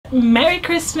Merry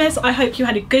Christmas. I hope you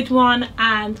had a good one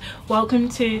and welcome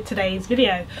to today's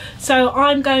video. So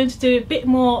I'm going to do a bit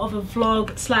more of a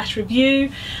vlog slash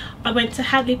review. I went to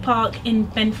Hadleigh Park in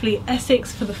Benfleet,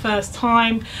 Essex for the first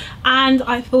time, and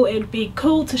I thought it would be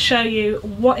cool to show you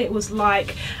what it was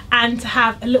like and to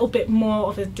have a little bit more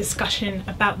of a discussion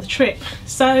about the trip.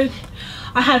 So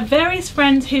I had various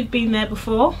friends who've been there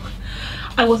before.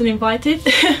 I wasn't invited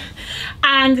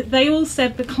and they all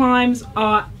said the climbs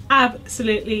are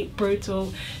absolutely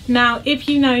brutal. Now if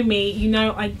you know me, you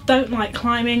know I don't like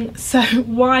climbing, so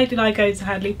why did I go to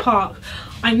Hadleigh Park?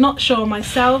 I'm not sure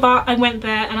myself, but I went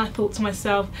there and I thought to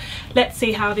myself, let's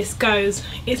see how this goes.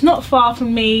 It's not far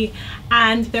from me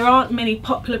and there aren't many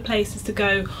popular places to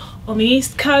go on the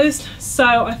East Coast, so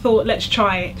I thought let's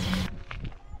try it.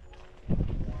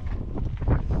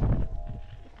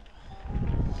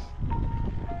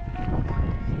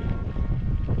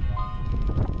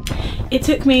 It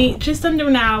took me just under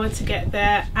an hour to get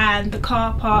there and the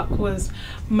car park was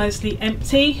mostly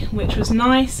empty, which was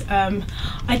nice.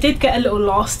 I did get a little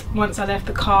lost once I left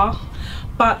the car,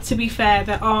 but to be fair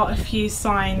there are a few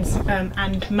signs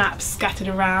and maps scattered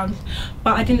around,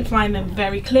 but I didn't find them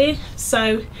very clear.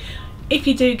 So if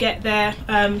you do get there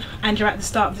and you're at the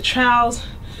start of the trails,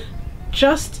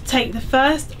 just take the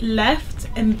first left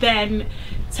and then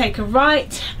take a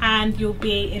right and you'll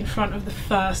be in front of the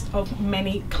first of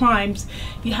many climbs.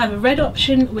 You have a red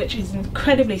option which is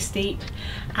incredibly steep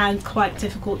and quite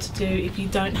difficult to do if you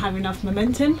don't have enough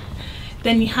momentum.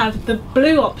 Then you have the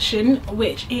blue option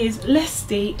which is less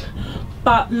steep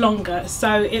but longer,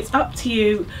 so it's up to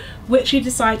you which you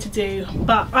decide to do,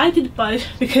 but I did both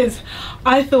because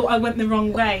I thought I went the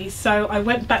wrong way, so I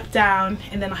went back down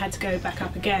and then I had to go back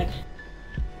up again.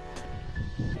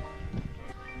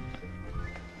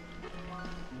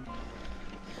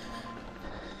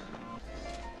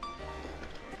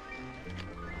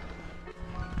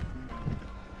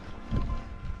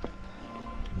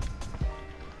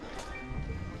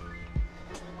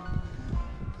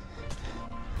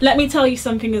 Let me tell you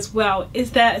something as well. Is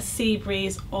there a sea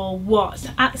breeze or what?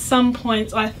 At some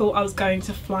points I thought I was going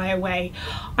to fly away.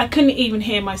 I couldn't even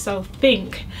hear myself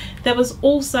think. There was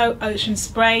also ocean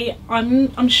spray.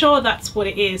 I'm sure that's what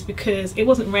it is because it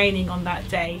wasn't raining on that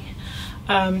day.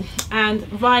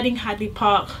 And riding Hadleigh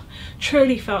Park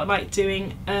truly felt like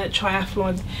doing a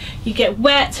triathlon. You get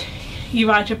wet, you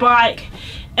ride your bike,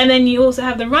 and then you also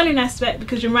have the running aspect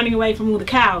because you're running away from all the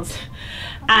cows.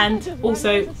 And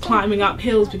also climbing up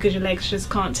hills because your legs just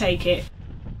can't take it.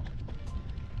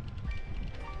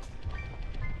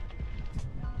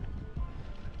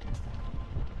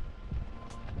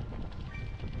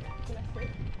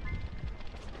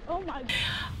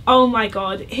 Oh my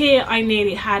god, here I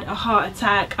nearly had a heart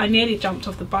attack. I nearly jumped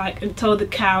off the bike and told the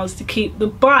cows to keep the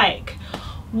bike.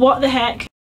 What the heck?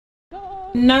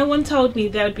 No one told me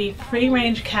there would be free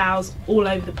range cows all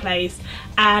over the place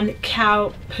and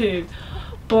cow poo.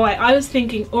 Boy, I was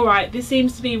thinking, alright, this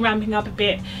seems to be ramping up a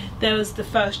bit. There was the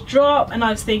first drop and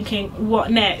I was thinking, what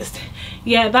next?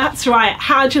 Yeah, that's right.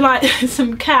 How'd you like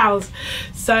some cows?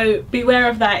 So beware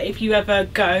of that if you ever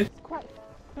go. It's quite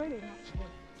thrilling, actually.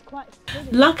 It's quite thrilling.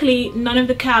 Luckily, none of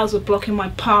the cows were blocking my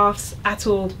paths at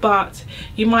all, but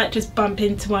you might just bump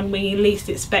into one when you least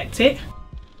expect it.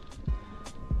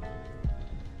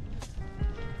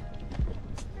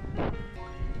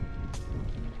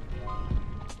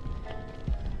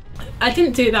 I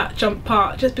didn't do that jump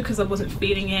part just because I wasn't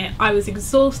feeling it. I was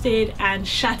exhausted and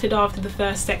shattered after the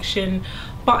first section,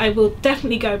 but I will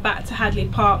definitely go back to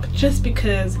Hadleigh Park just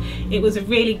because it was a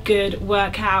really good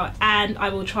workout and I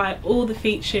will try all the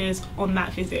features on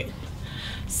that visit.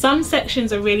 Some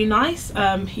sections are really nice.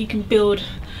 You can build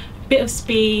a bit of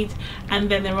speed,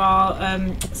 and then there are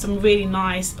some really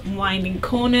nice winding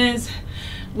corners,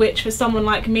 which for someone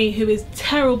like me who is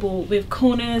terrible with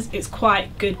corners, it's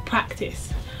quite good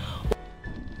practice.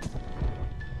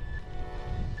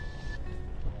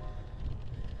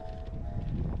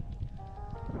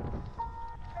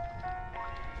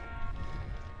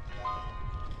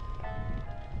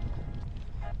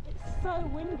 So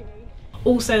windy.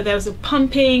 Also there was a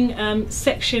pumping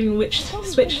section which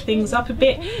switched things up a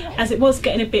bit as it was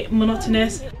getting a bit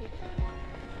monotonous.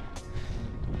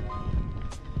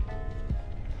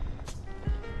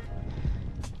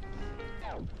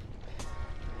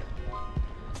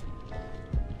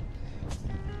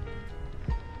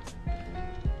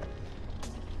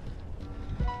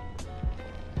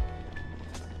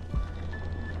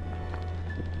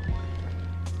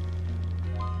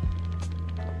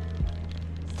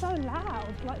 So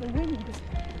loud, like the wind.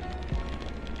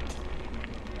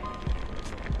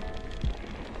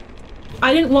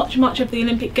 I didn't watch much of the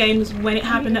Olympic Games when it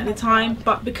happened at the time,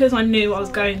 but because I knew I was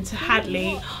going to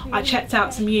Hadleigh, I checked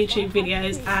out some YouTube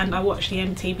videos and I watched the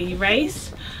MTV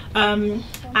race, and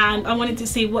I wanted to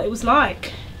see what it was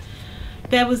like.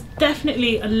 There was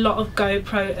definitely a lot of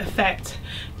GoPro effect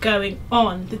going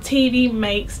on. The TV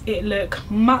makes it look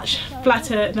much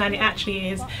flatter than it actually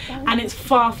is, and it's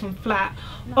far from flat.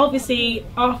 Obviously,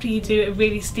 after you do a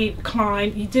really steep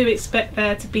climb, you do expect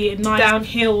there to be a nice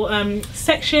downhill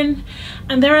section,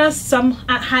 and there are some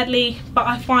at Hadleigh, but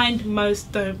I find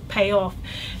most don't pay off.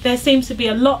 There seems to be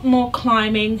a lot more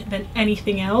climbing than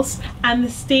anything else, and the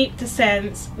steep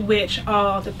descents, which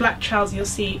are the black trails you'll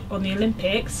see on the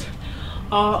Olympics,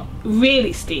 are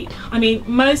really steep. I mean,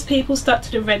 most people stuck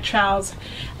to the red trails,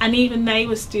 and even they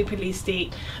were stupidly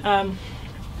steep.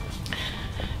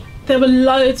 There were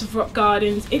loads of rock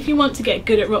gardens. If you want to get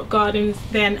good at rock gardens,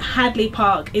 then Hadleigh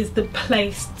Park is the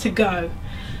place to go.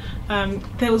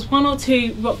 There was one or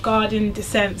two rock garden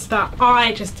descents that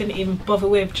I just didn't even bother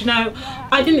with. Do you know,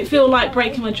 I didn't feel like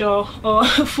breaking my jaw or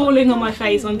falling on my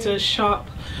face onto a sharp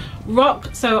rock,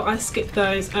 so I skipped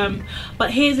those.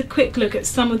 But here's a quick look at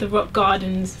some of the rock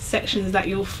gardens sections that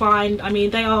you'll find. I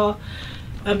mean, they are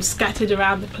scattered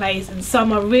around the place, and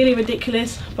some are really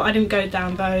ridiculous, but I didn't go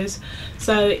down those,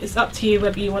 so it's up to you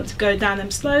whether you want to go down them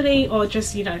slowly or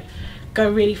just, you know, go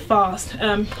really fast.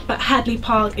 But Hadleigh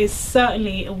Park is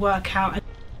certainly a workout.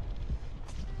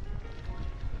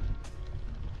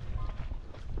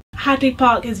 Hadleigh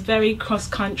Park is very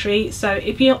cross-country, so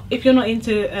if you're not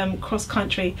into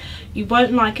cross-country, you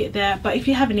won't like it there. But if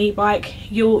you have an e-bike,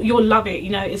 you'll love it.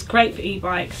 You know, it's great for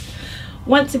e-bikes.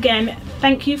 Once again,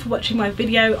 thank you for watching my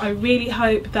video. I really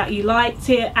hope that you liked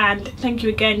it, and thank you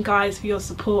again guys for your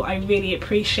support. I really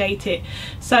appreciate it.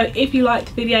 So if you liked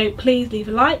the video, please leave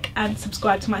a like and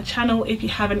subscribe to my channel if you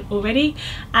haven't already,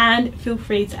 and feel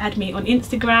free to add me on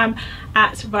Instagram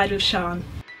at Ride with Sian.